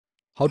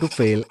how to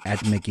fail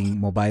at making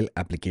mobile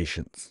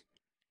applications.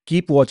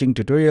 Keep watching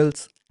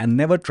tutorials and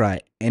never try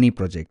any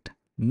project,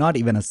 not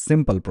even a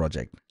simple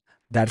project.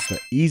 That's the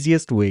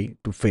easiest way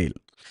to fail.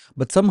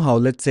 But somehow,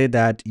 let's say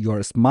that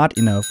you're smart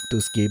enough to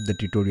escape the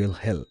tutorial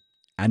hell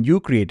and you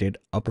created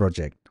a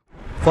project.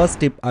 First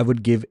tip I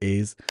would give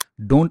is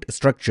don't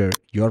structure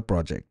your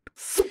project.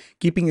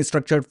 Keeping a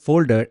structured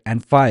folder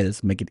and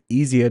files make it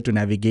easier to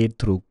navigate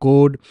through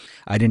code,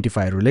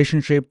 identify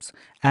relationships,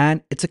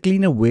 and it's a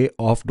cleaner way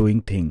of doing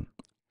things.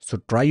 So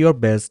try your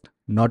best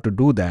not to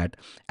do that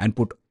and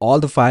put all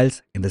the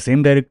files in the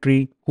same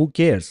directory. Who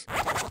cares?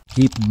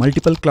 Keep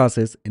multiple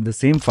classes in the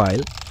same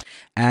file,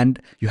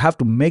 and you have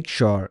to make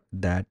sure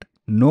that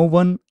no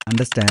one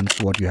understands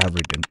what you have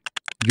written.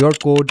 Your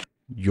code,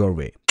 your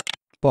way.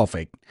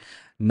 Perfect.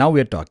 Now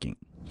we're talking.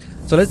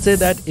 So let's say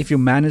that if you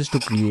manage to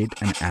create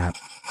an app,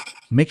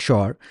 make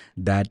sure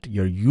that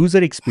your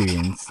user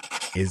experience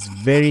is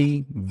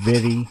very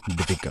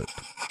difficult.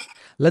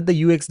 Let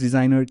the UX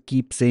designer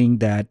keep saying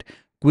that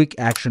quick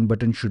action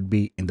button should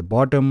be in the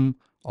bottom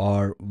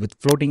or with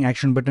floating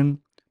action button.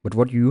 But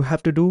what you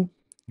have to do,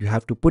 you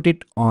have to put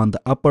it on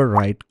the upper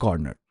right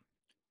corner.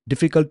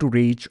 Difficult to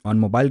reach on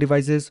mobile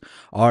devices,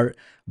 or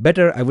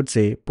better, I would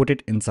say, put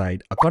it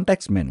inside a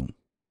context menu.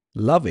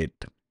 Love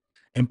it.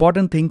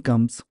 Important thing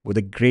comes with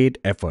a great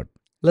effort.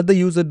 Let the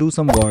user do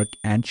some work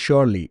and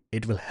surely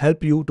it will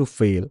help you to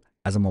fail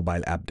as a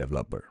mobile app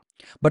developer.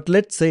 But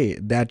let's say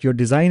that your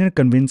designer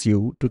convinces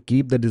you to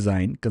keep the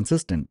design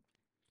consistent.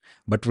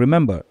 But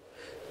remember,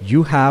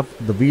 you have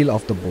the wheel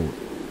of the board.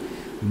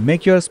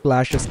 Make your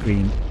splash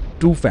screen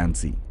too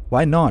fancy.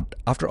 Why not?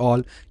 After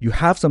all, you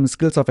have some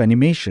skills of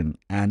animation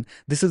and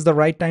this is the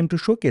right time to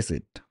showcase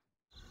it.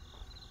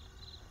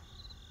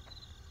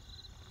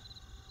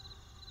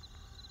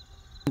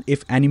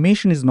 If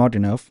animation is not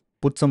enough,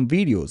 put some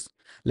videos.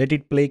 Let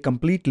it play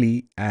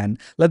completely and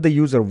let the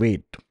user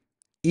wait.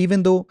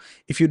 Even though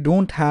if you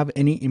don't have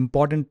any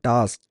important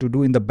tasks to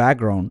do in the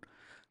background,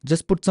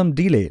 just put some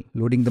delay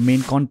loading the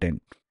main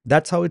content.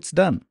 That's how it's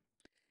done.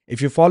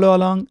 If you follow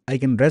along, I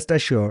can rest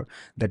assured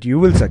that you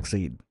will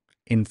succeed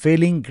in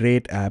failing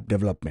great app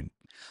development.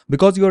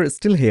 Because you are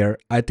still here,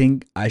 I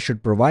think I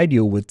should provide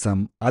you with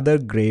some other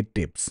great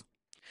tips.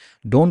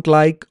 Don't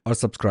like or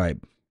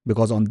subscribe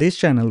because on this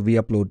channel we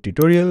upload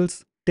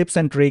tutorials, tips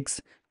and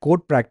tricks,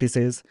 code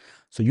practices,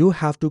 so you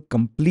have to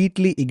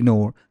completely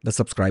ignore the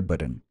subscribe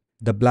button.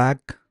 The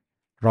black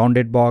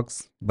rounded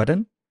box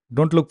button,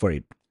 don't look for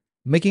it.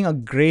 Making a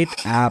great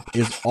app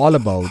is all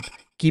about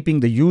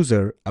keeping the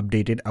user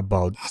updated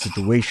about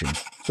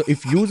situations. So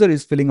if user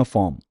is filling a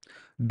form,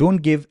 don't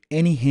give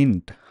any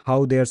hint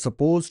how they are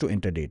supposed to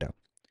enter data.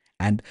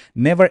 And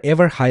never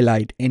ever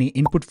highlight any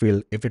input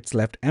field if it's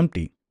left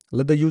empty.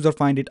 Let the user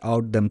find it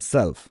out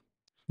themselves.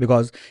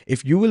 Because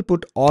if you will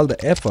put all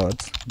the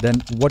efforts,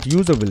 then what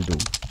user will do?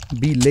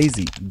 Be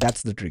lazy,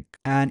 that's the trick.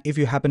 And if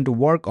you happen to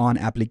work on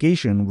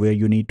application where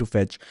you need to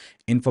fetch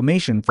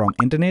information from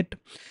internet,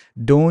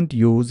 don't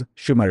use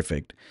shimmer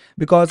effect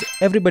because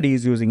everybody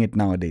is using it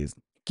nowadays.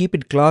 Keep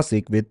it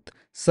classic with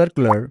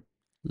circular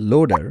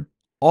loader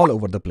all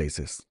over the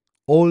places.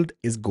 Old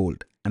is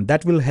gold and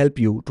that will help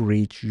you to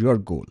reach your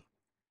goal.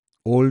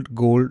 Old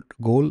gold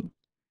goal.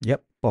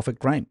 Yep,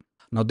 perfect rhyme.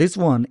 Now this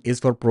one is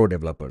for pro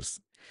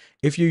developers.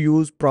 If you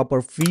use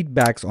proper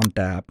feedbacks on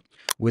tap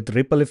with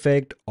ripple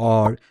effect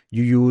or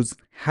you use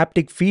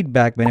haptic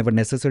feedback whenever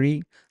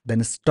necessary,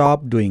 then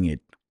stop doing it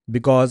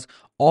because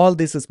all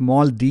these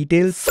small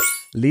details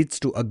leads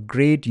to a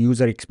great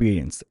user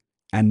experience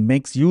and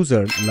makes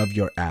user love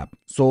your app.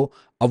 So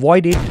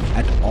avoid it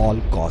at all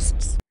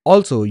costs.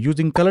 Also,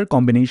 using color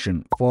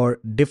combination for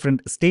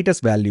different status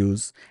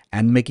values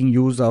and making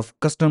use of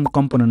custom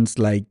components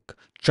like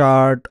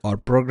chart or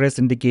progress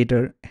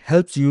indicator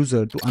helps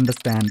user to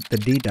understand the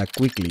data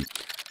quickly.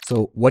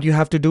 So what you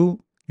have to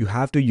do? You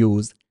have to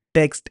use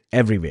text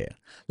everywhere.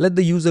 Let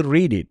the user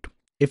read it.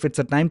 If it's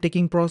a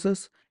time-taking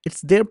process,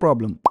 it's their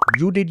problem.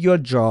 You did your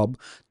job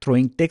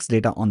throwing text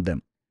data on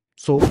them.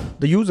 So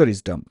the user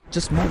is dumb.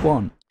 Just move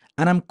on.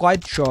 And I'm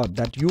quite sure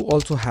that you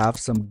also have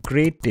some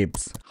great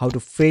tips how to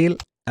fail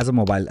as a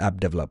mobile app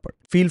developer.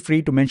 Feel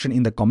free to mention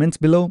in the comments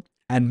below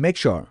and make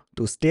sure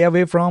to stay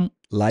away from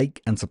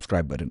like and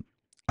subscribe button.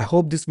 I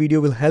hope this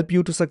video will help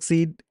you to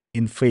succeed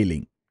in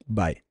failing.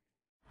 Bye.